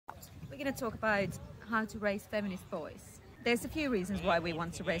We're going to talk about how to raise feminist boys. There's a few reasons why we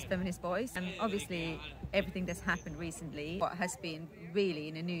want to raise feminist boys, and obviously everything that's happened recently. What has been really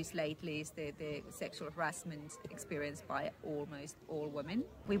in the news lately is the sexual harassment experienced by almost all women.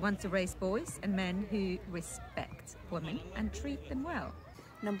 We want to raise boys and men who respect women and treat them well.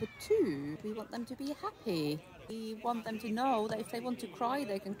 Number 2, we want them to be happy. We want them to know that if they want to cry,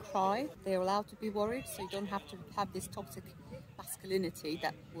 they can cry. They're allowed to be worried, so you don't have to have this toxic masculinity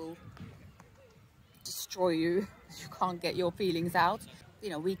that will destroy you. You can't get your feelings out.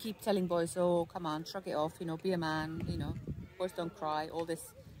 You know, we keep telling boys, oh, come on, shrug it off, you know, be a man, you know, boys don't cry, all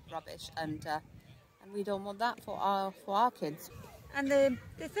this rubbish. And we don't want that for our kids. And the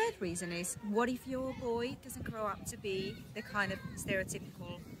third reason is, what if your boy doesn't grow up to be the kind of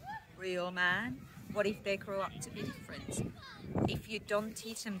stereotypical real man? What if they grow up to be different? If you don't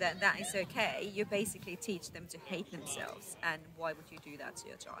teach them that that is okay, you basically teach them to hate themselves. And why would you do that to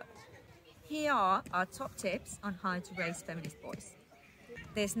your child? Here are our top tips on how to raise feminist boys.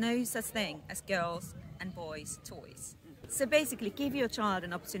 There's no such thing as girls and boys toys. So basically, give your child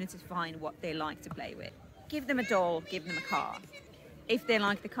an opportunity to find what they like to play with. Give them a doll, give them a car. If they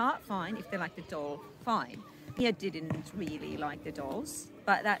like the car, fine. If they like the doll, fine. Mia didn't really like the dolls,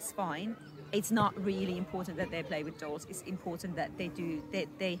 but that's fine. It's not really important that they play with dolls. It's important that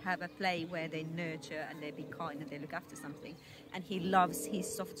they have a play where they nurture and they be kind and they look after something. And he loves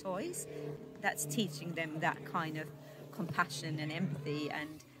his soft toys. That's teaching them that kind of compassion and empathy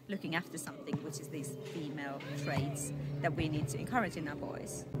and looking after something, which is these female traits that we need to encourage in our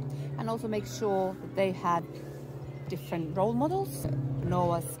boys. And also make sure that they had different role models.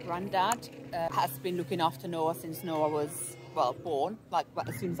 Noah's granddad has been looking after Noah since Noah was, well, born, like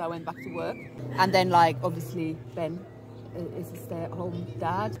as soon as I went back to work. And then, like, obviously Ben is a stay-at-home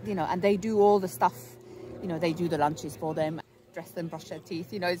dad, you know, and they do all the stuff, you know, they do the lunches for them, dress them, brush their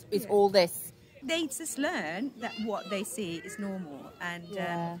teeth, you know, it's all this. They just learn that what they see is normal, and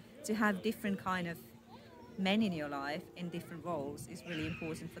to have different kind of men in your life in different roles is really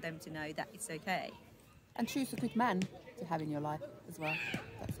important for them to know that it's okay. And choose a good man to have in your life as well.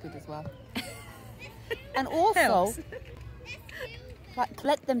 That's good as well. And also, like,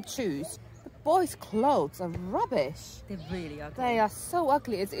 let them choose. The boys' clothes are rubbish. They're really ugly. They are so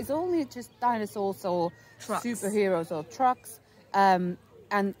ugly. It's only just dinosaurs or trucks. Superheroes or trucks, and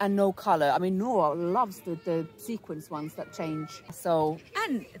no colour. I mean, Noah loves the sequence ones that change. So,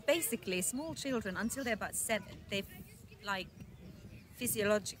 and basically, small children until they're about 7, they've like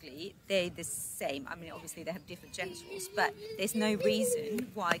physiologically they're the same. I mean, obviously they have different genitals, but there's no reason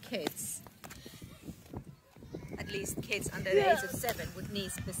why kids, at least kids under the age of 7, would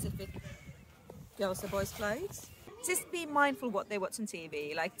need specific girls or boys clothes. Just be mindful what they watch on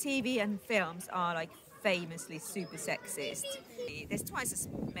TV. Like, TV and films are like famously super sexist. There's twice as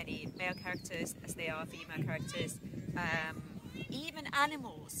many male characters as there are female characters. Even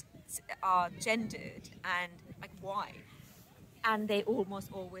animals are gendered, and like, why? And they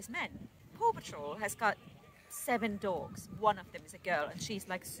almost always men. Paw Patrol has got 7 dogs. One of them is a girl, and she's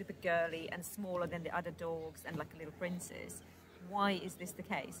like super girly and smaller than the other dogs and like a little princess. Why is this the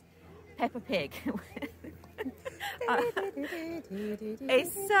case? Peppa Pig.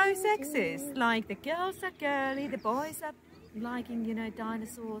 It's so sexist. Like, the girls are girly, the boys are liking, you know,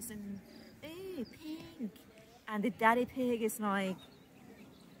 dinosaurs and pink. And the daddy pig is like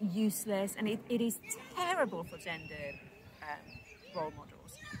useless, and it is terrible for gender role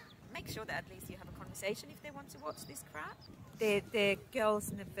models. Make sure that at least you have a conversation if they want to watch this crap. The girls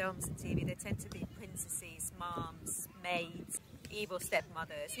in the films and TV, they tend to be princesses, moms, maids, evil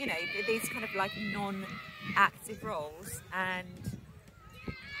stepmothers, you know, these kind of like non-active roles. And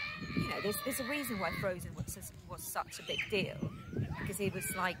you know, there's a reason why Frozen was such a big deal, because it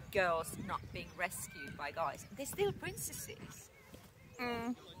was like girls not being rescued by guys. They're still princesses.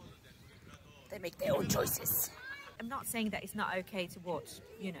 They make their own choices. I'm not saying that it's not okay to watch,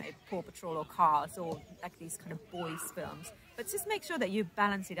 you know, Paw Patrol or Cars or like these kind of boys films, but just make sure that you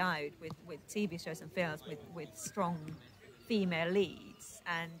balance it out with TV shows and films with strong female leads,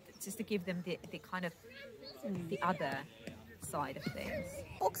 and just to give them the kind of the other side of things.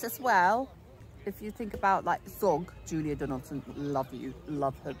 Books as well. If you think about like Zog, Julia Donaldson,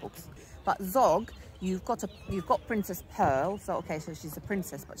 love her books. But Zog, you've got Princess Pearl. So okay, so she's a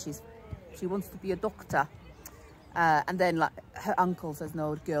princess, but she wants to be a doctor. And then like her uncle says,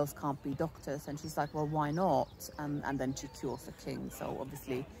 no, girls can't be doctors, and she's like, well, why not? And then she cures the king. So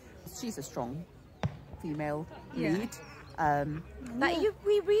obviously she's a strong female lead. Like,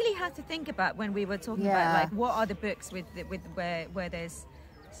 we really had to think about when we were talking about like what are the books with where there's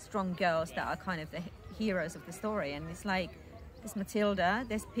strong girls that are kind of the heroes of the story, and it's like There's Matilda,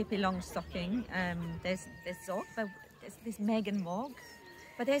 there's Pippi Longstocking, there's Zog, but there's Meg and Mog.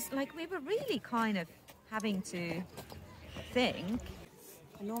 But there's like, we were really kind of having to think.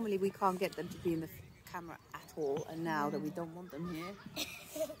 And normally we can't get them to be in the camera at all, and now that we don't want them here.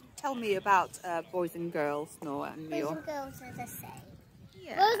 Tell me about boys and girls, Noah and Rio. Boys and girls are the same.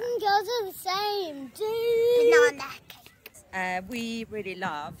 Yeah. Boys and girls are the same, dude. Banana cake. We really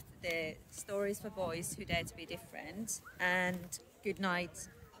loved the stories for boys who dare to be different and Goodnight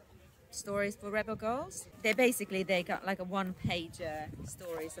stories for rebel girls. They got like a one-pager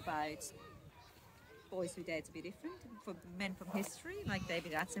stories about boys who dare to be different, for men from history like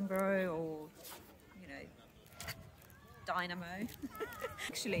David Attenborough or, you know, Dynamo.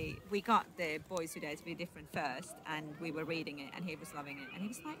 Actually, we got the Boys Who Dare to Be Different first, and we were reading it, and he was loving it, and he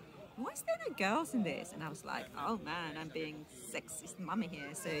was like, why is there no girls in this? And I was like, oh man, I'm being sexist mummy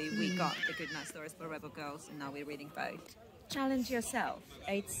here. So we got the Goodnight Stories for Rebel Girls, and now we're reading both. Challenge yourself.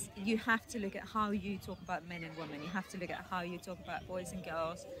 You have to look at how you talk about men and women. You have to look at how you talk about boys and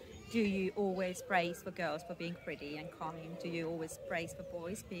girls. Do you always praise for girls for being pretty and calm? Do you always praise for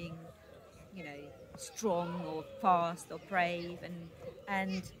boys being, you know, strong or fast or brave?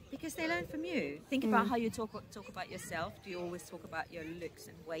 And because they learn from you. Think about how you talk about yourself. Do you always talk about your looks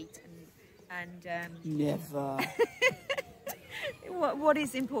and weight and Never. what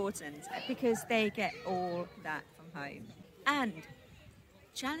is important? Because they get all that from home. And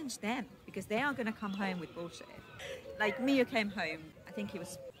challenge them, because they are going to come home with bullshit. Like Mio came home, I think he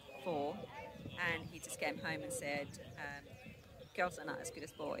was 4, and he just came home and said, girls are not as good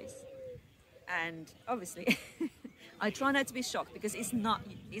as boys. And obviously I try not to be shocked, because it's not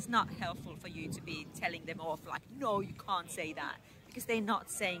helpful for you to be telling them off like, no, you can't say that, because they're not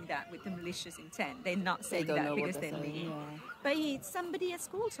saying that with the malicious intent. They're not saying that because they're mean. Yeah. But somebody at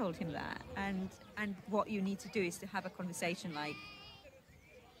school told him that, and what you need to do is to have a conversation like,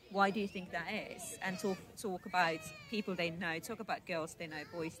 why do you think that is? And talk about people they know, talk about girls they know,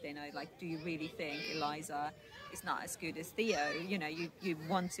 boys they know. Like, do you really think Eliza is not as good as Theo? You know, you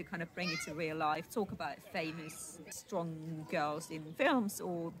want to kind of bring it to real life. Talk about famous, strong girls in films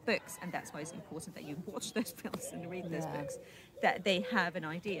or books, and that's why it's important that you watch those films and read those books, that they have an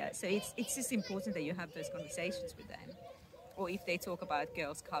idea. So it's just important that you have those conversations with them. Or if they talk about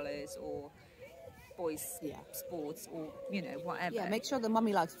girls' colours or boys' sports or, you know, whatever. Yeah, make sure the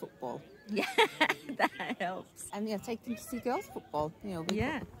mummy likes football. Yeah, that helps. And yeah, take them to see girls' football. You know, we've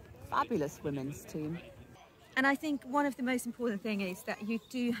got a fabulous women's team. And I think one of the most important things is that you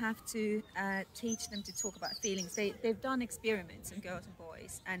do have to teach them to talk about feelings. They've done experiments on girls and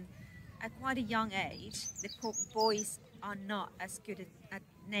boys, and at quite a young age, the boys are not as good at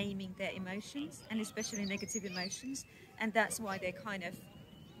naming their emotions, and especially negative emotions. And that's why they kind of,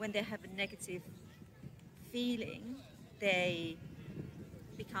 when they have a negative feeling, they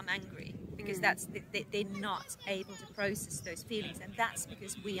become angry, because they're not able to process those feelings, and that's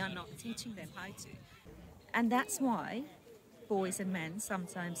because we are not teaching them how to. And that's why boys and men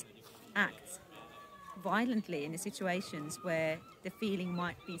sometimes act violently in situations where the feeling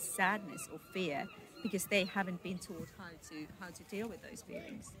might be sadness or fear, because they haven't been taught how to deal with those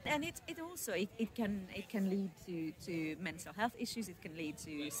feelings. And it can lead to mental health issues. It can lead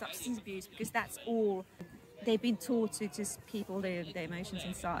to substance abuse, because that's all they've been taught to just keep all their emotions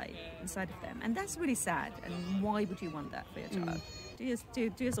inside of them. And that's really sad. And why would you want that for your child?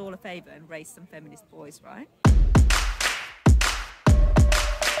 Do us all a favour and raise some feminist boys, right?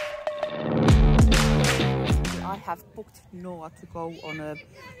 I have booked Noah to go on a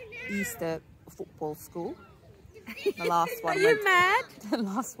Easter football school. The last one. Are you mad? The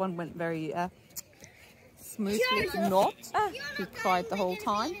last one went very smoothly. Not. He cried the whole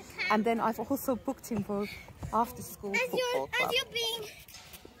time. And then I've also booked him for after-school football club.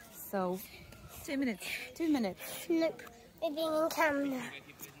 So 2 minutes. 2 minutes. Look, we're being in camera.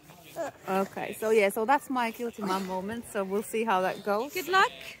 Okay, so yeah, so that's my guilty mum moment. So we'll see how that goes. Good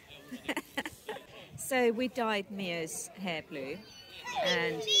luck. So we dyed Mia's hair blue,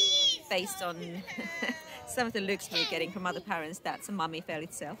 and based on some of the looks we're getting from other parents, that's a mummy fell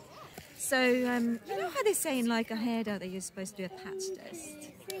itself. So you know how they say in like a hair dye that you're supposed to do a patch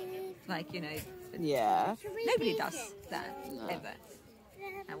test, like, you know. Yeah. Nobody does that ever.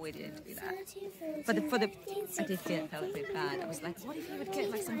 And we didn't do that. I did felt a bit bad. I was like, what if he would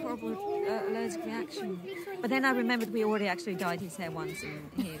get like some horrible allergic reaction? But then I remembered we already actually dyed his hair once and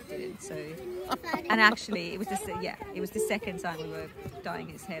he didn't. So, and actually it was the second time we were dyeing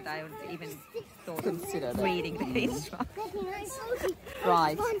his hair that I even thought of reading the instructions.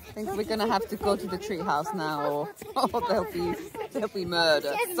 Right, I think we're gonna have to go to the treehouse now, or there'll be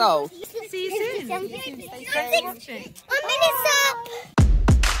murder. So, see you soon. See you soon. 1 minute up.